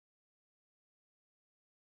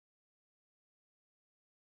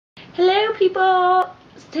Hello people!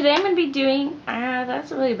 Today I'm going to be doing, that's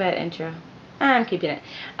a really bad intro. I'm keeping it.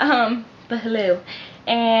 But hello.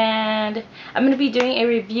 And I'm going to be doing a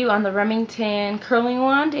review on the Remington curling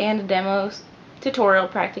wand and a demo tutorial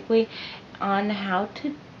practically on how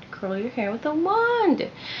to curl your hair with a wand.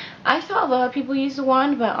 I thought a lot of people use the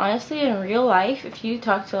wand, but honestly in real life, if you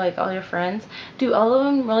talk to like all your friends, do all of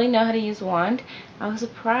them really know how to use a wand? I was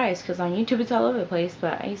surprised because on YouTube it's all over the place,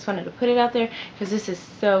 but I just wanted to put it out there because this is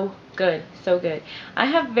so good, so good. I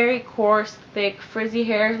have very coarse, thick, frizzy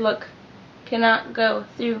hair. Look, cannot go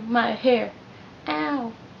through my hair.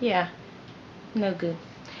 Ow. Yeah, no good.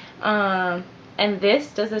 And this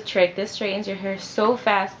does the trick. This straightens your hair so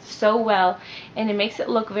fast, so well, and it makes it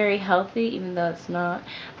look very healthy, even though it's not.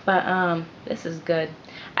 But this is good.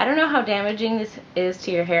 I don't know how damaging this is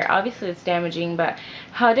to your hair. Obviously it's damaging, but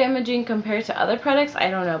how damaging compared to other products, I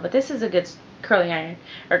don't know. But this is a good curling iron,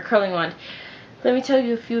 or curling wand. Let me tell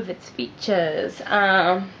you a few of its features. It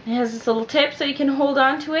has this little tip so you can hold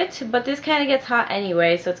on to it, but this kind of gets hot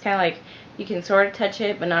anyway, so it's kind of like you can sort of touch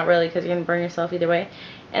it, but not really because you're going to burn yourself either way.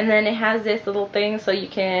 And then it has this little thing so you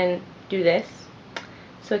can do this,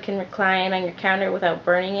 so it can recline on your counter without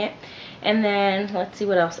burning it. And then, let's see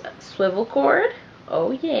what else. Swivel cord.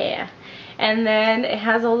 Oh yeah. And then it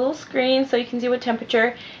has a little screen so you can see what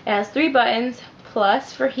temperature. It has 3 buttons,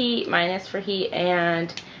 plus for heat, minus for heat,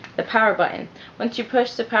 and the power button. Once you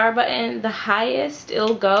push the power button, the highest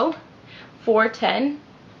it'll go, 410.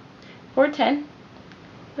 410.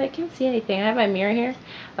 I can't see anything. I have my mirror here.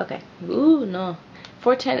 Okay. Ooh, no.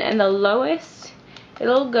 410. And the lowest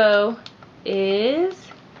it'll go is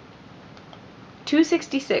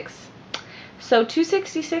 266. So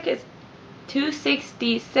 266,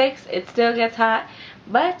 it still gets hot,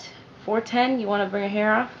 but 410, you want to burn your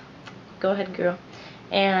hair off? Go ahead, girl.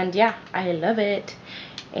 And yeah, I love it.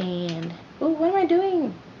 And oh, what am I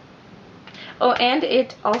doing? Oh, and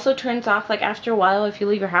it also turns off like after a while if you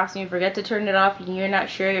leave your house and you forget to turn it off and you're not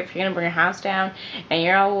sure if you're gonna bring your house down and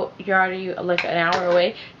you're already like an hour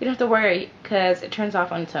away. You don't have to worry because it turns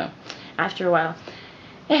off on its own after a while.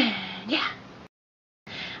 And yeah.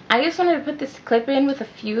 I just wanted to put this clip in with a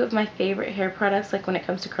few of my favorite hair products, like when it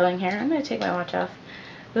comes to curling hair. I'm going to take my watch off.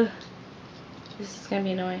 Ugh. This is going to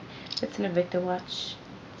be annoying. It's an Invicta watch.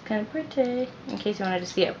 It's kind of pretty, in case you wanted to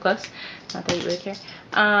see it up close. Not that you really care.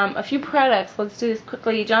 A few products. Let's do this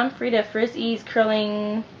quickly. John Frieda Frizz Ease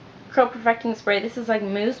Curl Perfecting Spray. This is like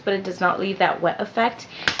mousse, but it does not leave that wet effect,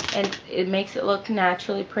 and it makes it look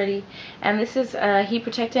naturally pretty. And this is a heat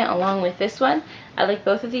protectant along with this one. I like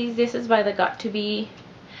both of these. This is by the Got to Be.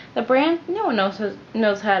 The brand, no one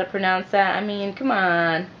knows how to pronounce that. I mean, come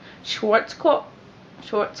on. Schwarzkopf,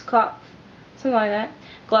 something like that.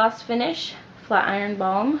 Gloss Finish, Flat Iron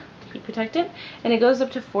Balm, heat protectant, and it goes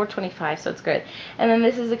up to 425, so it's good. And then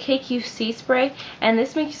this is a KQC spray, and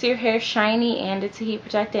this makes your hair shiny, and it's a heat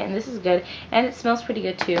protectant, and this is good, and it smells pretty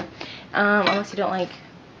good too, unless you don't like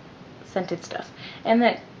scented stuff. And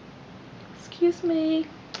then, excuse me.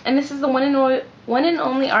 And this is the one and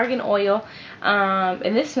only argan oil,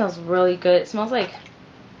 and this smells really good. It smells like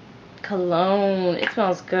cologne. It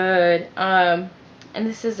smells good. And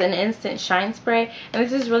this is an instant shine spray, and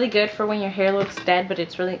this is really good for when your hair looks dead, but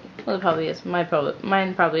it's really, well, it probably is.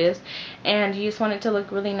 Mine probably is. And you just want it to look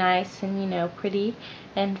really nice and, you know, pretty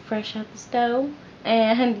and fresh out the stove.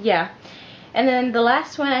 And yeah. And then the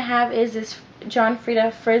last one I have is this John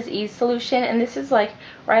Frieda Frizz Ease solution, and this is like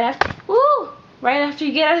right after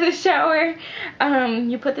you get out of the shower.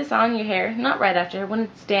 You put this on your hair, not right after, when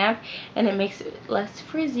it's damp, and it makes it less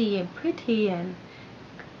frizzy and pretty and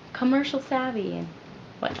commercial savvy and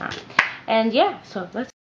whatnot. And yeah, so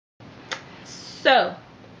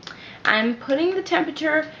I'm putting the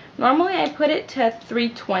temperature, normally I put it to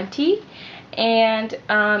 320, and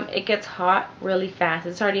it gets hot really fast.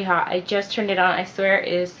 It's already hot. I just turned it on. I swear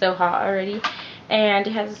it is so hot already. And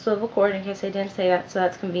it has a swivel cord, in case I didn't say that, so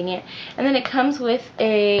that's convenient. And then it comes with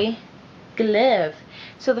a glove.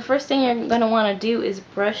 So the first thing you're going to want to do is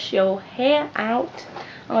brush your hair out,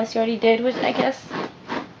 unless you already did, which I guess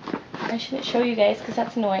I shouldn't show you guys because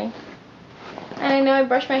that's annoying. And I know I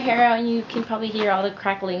brushed my hair out and you can probably hear all the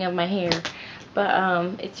crackling of my hair,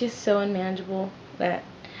 but it's just so unmanageable that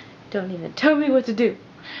don't even tell me what to do.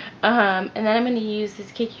 And then I'm going to use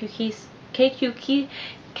this KQC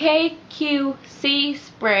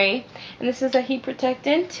spray, and this is a heat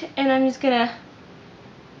protectant, and I'm just gonna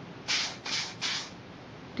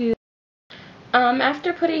do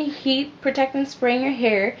after putting heat protectant spray in your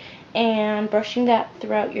hair and brushing that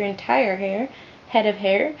throughout your entire head of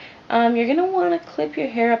hair, you're gonna want to clip your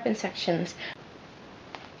hair up in sections.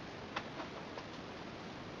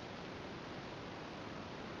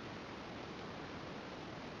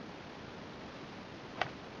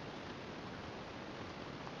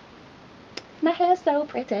 My hair is so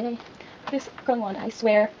pretty. This curling wand, I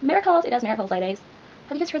swear, miracles, it does miracles like days.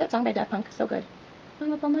 Have you guys heard that song by Daft Punk? So good.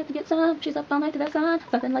 I'm up all night to get some, she's up all night to that sun.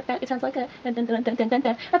 Something like that, it sounds like a dun dun dun dun dun dun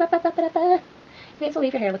dun. You guys will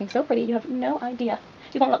leave your hair looking so pretty, you have no idea.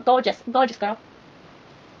 You're gonna look gorgeous, gorgeous girl.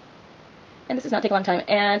 And this does not take a long time.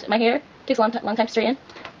 And my hair takes a long time to straighten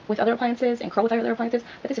with other appliances and curl with other appliances.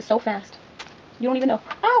 But this is so fast. You don't even know.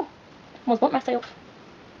 Ow! Almost bumped myself.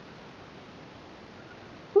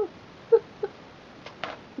 Ooh, ooh, ooh.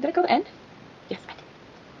 Did I curl the end? Yes, I did.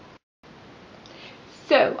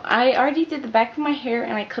 So, I already did the back of my hair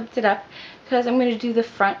and I clipped it up because I'm going to do the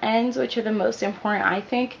front ends, which are the most important, I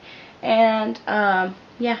think. And,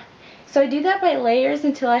 yeah. So I do that by layers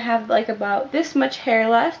until I have like about this much hair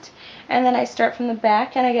left. And then I start from the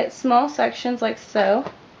back and I get small sections like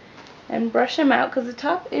so. And brush them out because the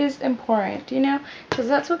top is important, you know? Because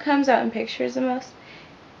that's what comes out in pictures the most.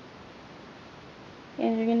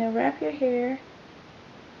 And you're going to wrap your hair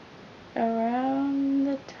around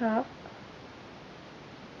the top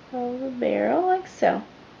of the barrel like so.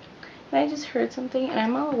 And I just heard something and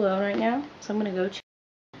I'm all alone right now. So I'm going to go check.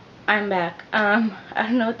 I'm back. I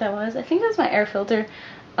don't know what that was. I think that's my air filter.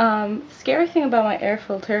 The scary thing about my air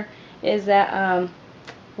filter is that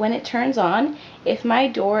when it turns on, if my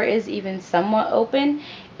door is even somewhat open,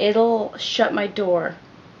 it'll shut my door.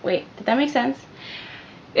 Wait, did that make sense?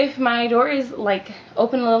 If my door is like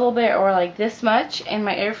open a little bit or like this much and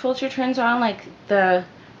my air filter turns on, like the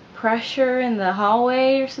pressure in the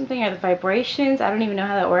hallway or something, or the vibrations, I don't even know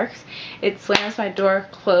how that works, it slams my door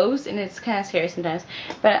closed and it's kind of scary sometimes.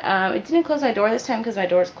 But it didn't close my door this time because my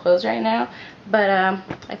door is closed right now, but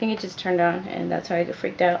I think it just turned on and that's how I get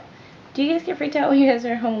freaked out. Do you guys get freaked out when you guys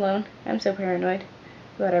are home alone? I'm so paranoid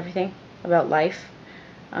about everything, about life.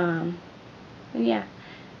 And yeah.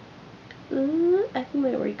 Ooh, I think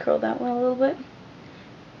we re-curl that one a little bit.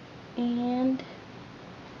 And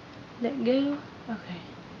let go. Okay.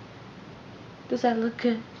 Does that look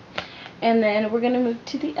good? And then we're going to move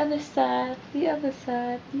to the other side, the other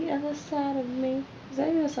side, the other side of me. Is that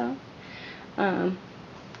even a song? We're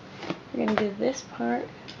going to do this part.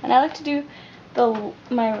 And I like to do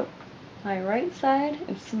my right side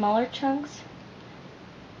in smaller chunks.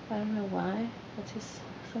 I don't know why. That's just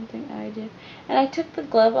something I do. And I took the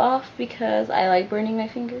glove off because I like burning my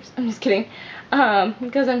fingers. I'm just kidding.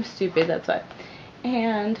 Because I'm stupid, that's why.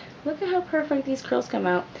 And look at how perfect these curls come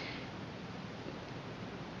out.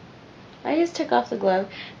 I just took off the glove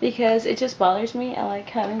because it just bothers me. I like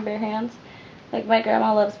having bare hands. Like my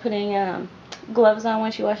grandma loves putting gloves on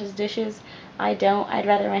when she washes dishes. I don't. I'd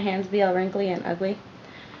rather my hands be all wrinkly and ugly.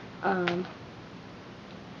 And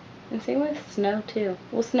same with snow too.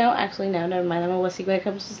 Well, snow, actually no, never mind. I'm a wussy when it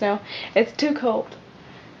comes to snow. It's too cold.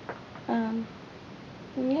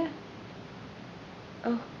 Yeah.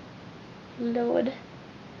 Oh, Lord.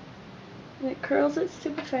 And it curls it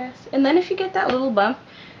super fast. And then if you get that little bump,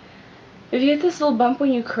 if you get this little bump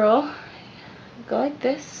when you curl, go like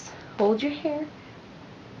this. Hold your hair.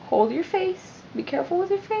 Hold your face. Be careful with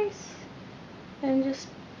your face. And just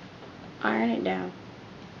iron it down.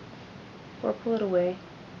 Or pull it away.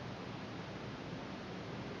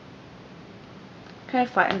 Kind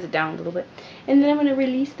of flattens it down a little bit. And then I'm going to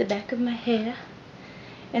release the back of my hair.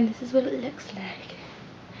 And this is what it looks like.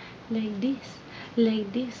 Like this.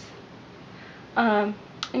 Like this.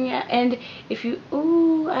 And yeah, and if you,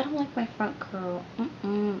 ooh, I don't like my front curl.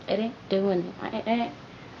 It ain't doing it.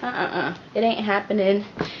 It ain't happening.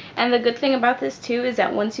 And the good thing about this too is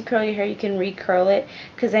that once you curl your hair, you can re-curl it.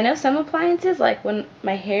 Because I know some appliances, like when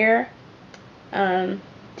my hair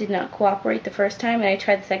did not cooperate the first time and I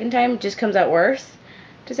tried the second time, it just comes out worse.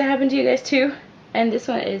 Does that happen to you guys too? And this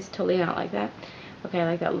one is totally not like that. Okay, I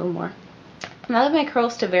like that a little more. And I like my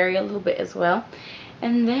curls to vary a little bit as well.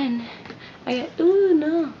 And then I get, ooh,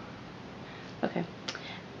 no. Okay.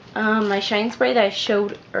 My shine spray that I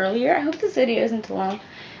showed earlier. I hope this video isn't too long,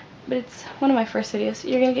 but it's one of my first videos.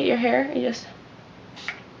 You're going to get your hair and just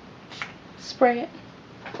spray it.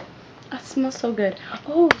 That smells so good.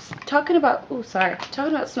 Oh, talking about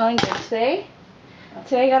smelling good.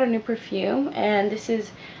 Today I got a new perfume, and this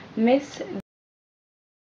is Miss